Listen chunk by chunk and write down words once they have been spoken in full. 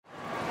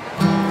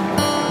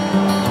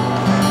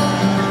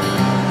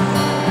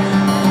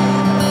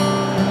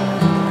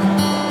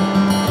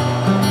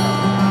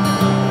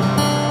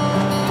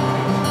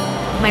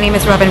name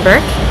is Robyn.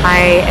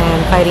 I am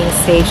fighting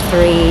stage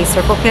 3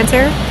 cervical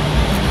cancer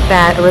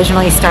that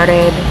originally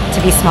started to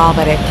be small,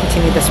 but it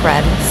continued to spread.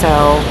 So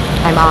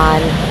I'm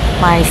on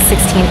my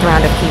 16th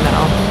round of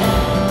chemo.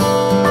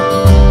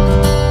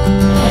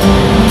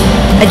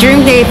 A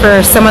dream day for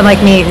someone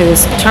like me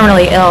who's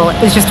terminally ill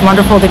is just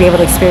wonderful to be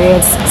able to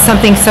experience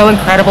something so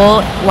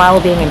incredible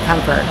while being in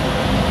comfort.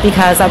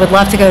 Because I would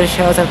love to go to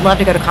shows, I would love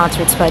to go to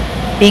concerts, but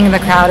being in the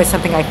crowd is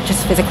something I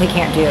just physically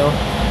can't do.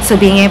 So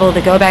being able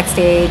to go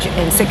backstage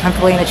and sit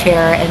comfortably in a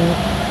chair and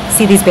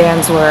see these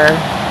bands were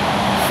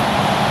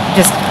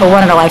just a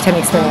one-in-a-lifetime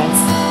experience.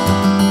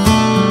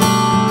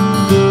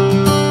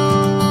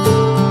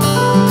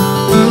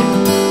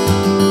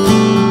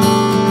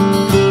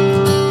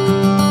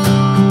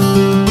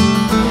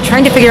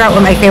 Trying to figure out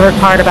what my favorite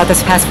part about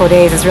this past 4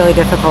 days is really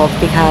difficult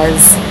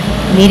because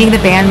meeting the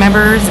band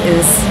members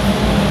is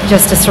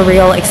just a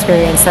surreal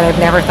experience that I've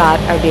never thought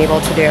I would be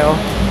able to do.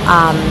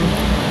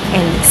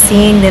 And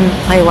seeing them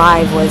play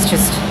live was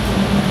just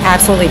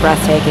absolutely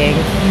breathtaking,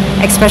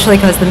 especially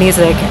because the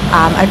music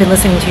I've been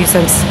listening to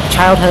since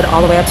childhood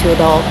all the way up to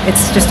adult.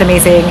 It's just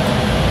amazing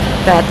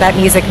that that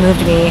music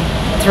moved me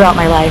throughout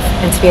my life,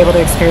 and to be able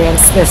to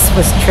experience this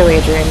was truly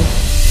a dream.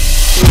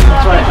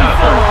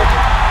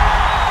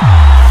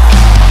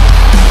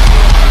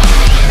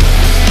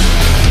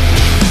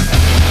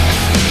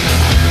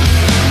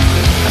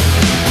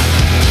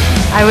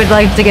 I would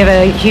like to give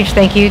a huge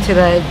thank you to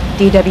the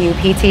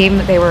DWP team.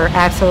 They were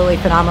absolutely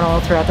phenomenal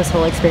throughout this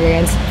whole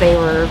experience. They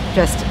were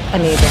just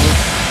amazing.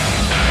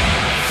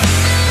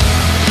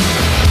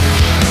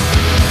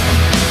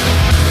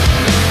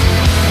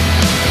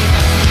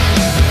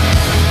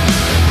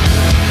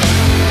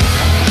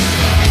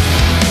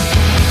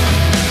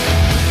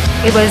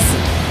 It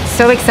was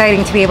so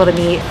exciting to be able to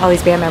meet all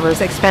these band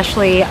members,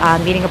 especially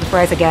meeting up with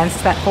Rise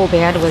Against. That whole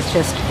band was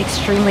just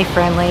extremely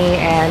friendly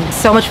and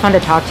so much fun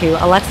to talk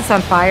to. Alexis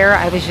on Fire,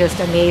 I was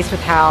just amazed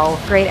with how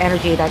great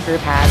energy that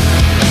group had.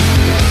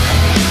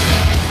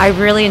 I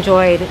really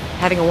enjoyed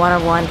having a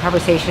one-on-one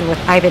conversation with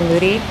Ivan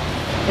Moody.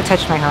 It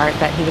touched my heart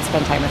that he would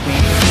spend time with me.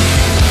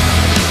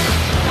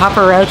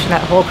 Papa Roach and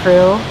that whole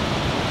crew,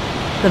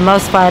 the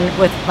most fun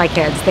with my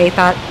kids. They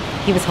thought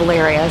he was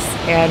hilarious,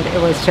 and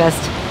it was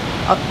just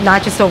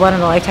not just a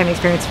one-in-a-lifetime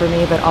experience for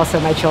me, but also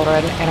my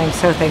children, and I'm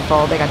so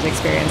thankful they got to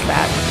experience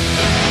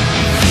that.